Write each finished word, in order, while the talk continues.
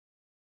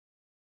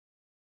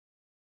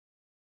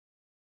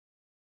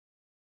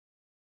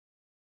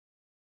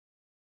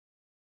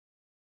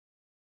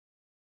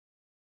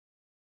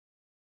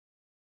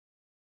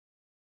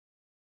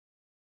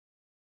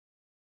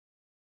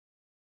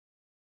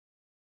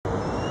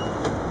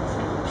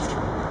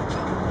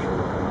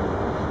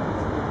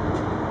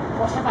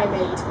What have I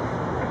made?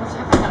 What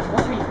have I done?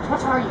 What are you?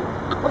 What are you?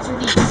 What are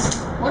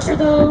these? What are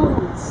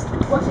those?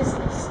 What is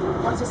this?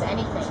 What is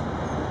anything?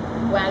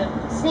 Well,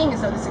 seeing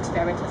as though this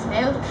experiment has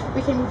failed,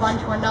 we can move on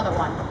to another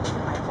one.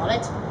 I call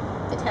it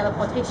the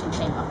teleportation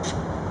chamber.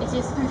 It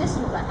is through this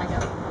door that I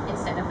go,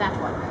 instead of that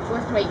one.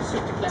 Worth the way you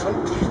stood to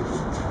clone.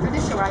 Through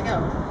this door I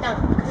go. Now,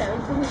 clone,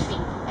 come with me.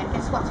 And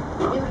guess what?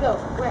 We will go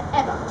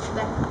wherever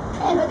the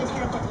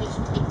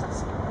teleportation takes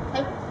us.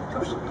 Okay?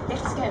 Toshi,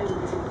 let's go.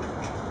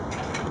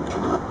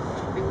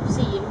 We will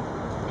see you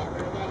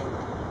never again.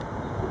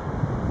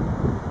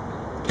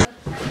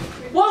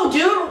 Whoa,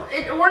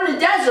 dude! We're in the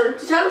desert.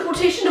 The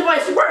teleportation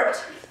device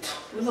worked!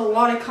 With a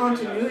lot of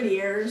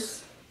continuity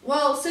errors.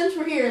 Well, since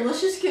we're here,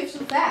 let's just give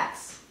some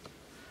facts.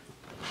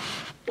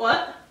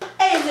 What?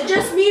 Hey, is it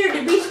just me or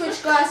did we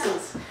switch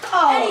glasses?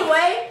 Oh.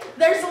 Anyway,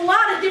 there's a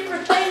lot of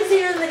different things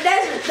here in the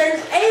desert.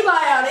 There's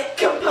abiotic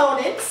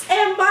components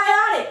and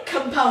biotic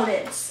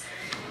components.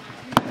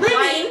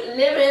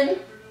 Living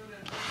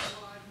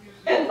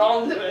and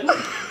non-living.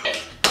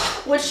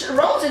 Which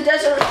roams the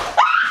desert.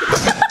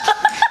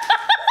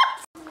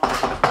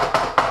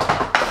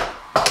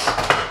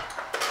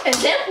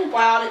 Example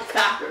biotic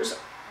factors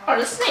are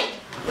the snake,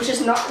 which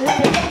is not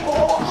living.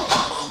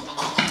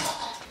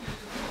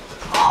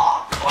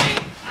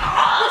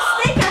 The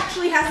snake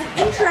actually has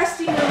an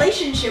interesting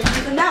relationship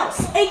with the mouse,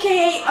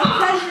 aka a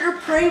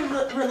predator-prey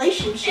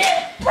relationship.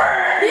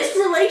 This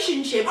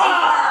relationship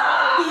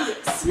is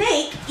the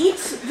snake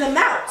eats the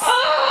mouse,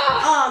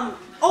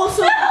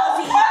 also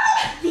causing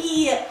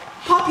the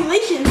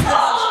populations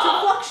to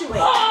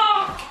fluctuate.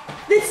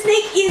 The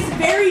snake is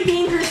very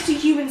dangerous to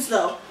humans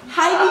though,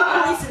 highly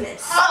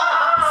poisonous. So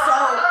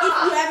if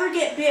you ever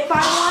get bit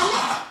by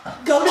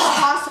one, go to the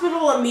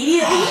hospital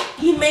immediately.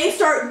 You may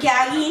start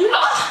gagging.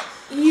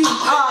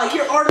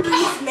 Your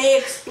arteries may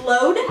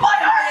explode.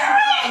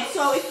 And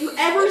so if you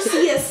ever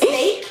see a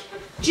snake,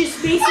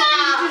 just basically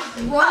just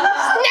run.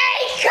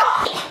 Snake!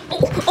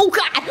 Oh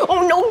God!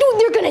 Oh no, dude,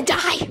 they're gonna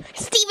die!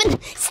 Steven,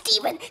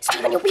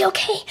 you'll be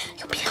okay.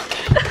 You'll be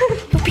okay.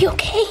 You'll be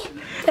okay.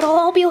 It'll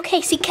all be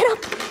okay. See, get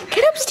up,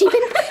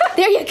 Steven.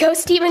 There you go,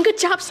 Steven. Good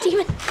job,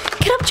 Steven.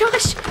 Get up,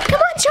 Josh. Come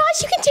on,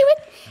 Josh, you can do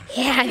it.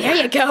 Yeah, there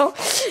you go.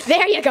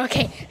 There you go.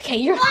 Okay,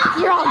 you're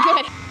all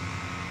good.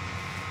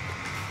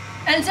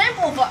 An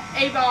example of an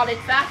abiotic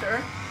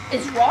factor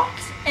is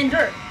rocks and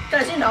dirt,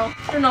 because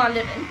they're not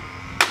living.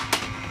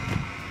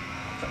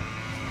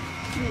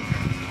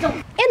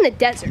 In the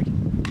desert,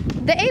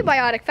 the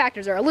abiotic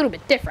factors are a little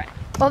bit different.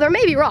 While there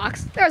may be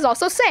rocks, there's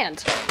also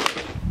sand.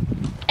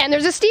 And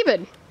there's a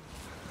Steven.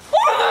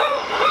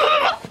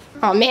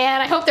 Oh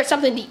man, I hope there's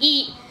something to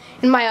eat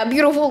in my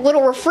beautiful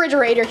little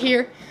refrigerator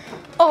here.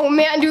 Oh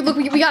man, dude, look,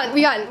 we got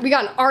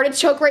an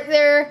artichoke right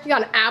there. We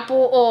got an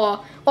apple.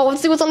 Oh,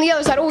 let's see what's on the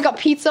other side. Oh, we got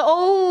pizza.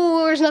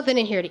 Oh, there's nothing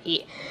in here to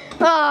eat.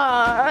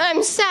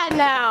 I'm sad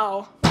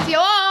now. See,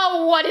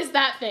 oh, what is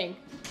that thing?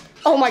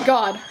 Oh my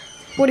God,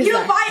 what is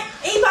that?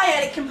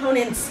 Abiotic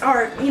components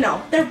are,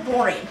 they're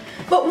boring.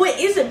 But what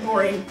isn't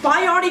boring?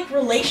 Biotic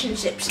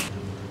relationships.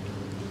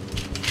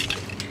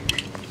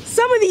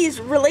 Some of these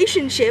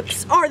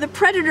relationships are the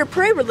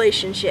predator-prey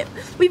relationship.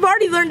 We've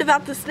already learned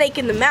about the snake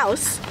and the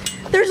mouse.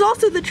 There's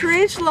also the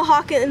tarantula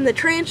hawk and the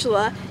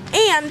tarantula,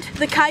 and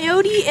the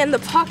coyote and the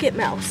pocket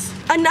mouse.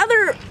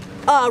 Another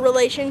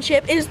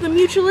relationship is the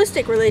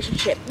mutualistic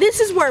relationship. This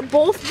is where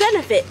both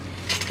benefit.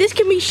 This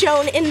can be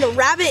shown in the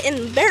rabbit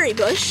and berry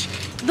bush.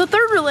 The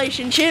third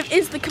relationship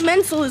is the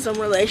commensalism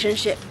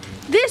relationship.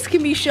 This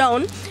can be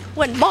shown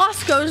when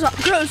moss grows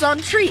on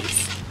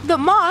trees. The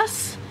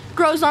moss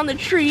grows on the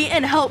tree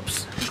and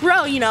helps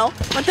grow,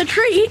 but the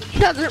tree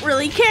doesn't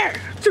really care.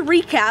 To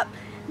recap,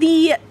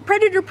 the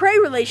predator-prey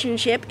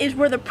relationship is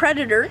where the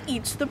predator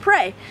eats the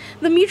prey.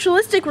 The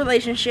mutualistic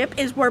relationship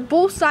is where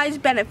both sides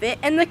benefit,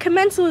 and the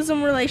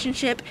commensalism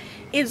relationship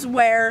is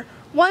where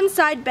one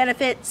side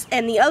benefits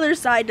and the other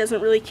side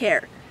doesn't really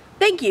care.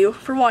 Thank you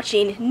for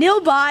watching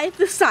Nilby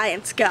the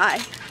Science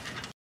Guy.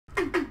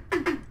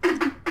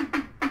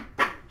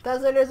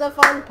 Desert is a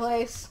fun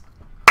place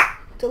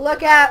to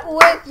look at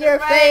with your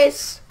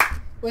face.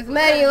 With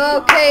many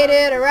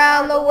located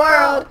around the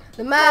world,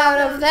 the amount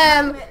of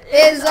them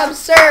is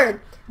absurd.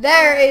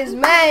 There is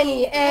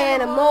many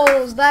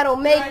animals that'll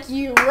make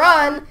you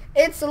run.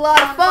 It's a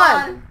lot of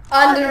fun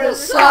under the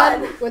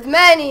sun. With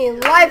many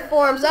life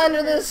forms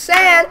under the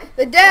sand,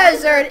 the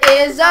desert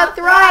is a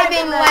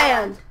thriving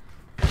land.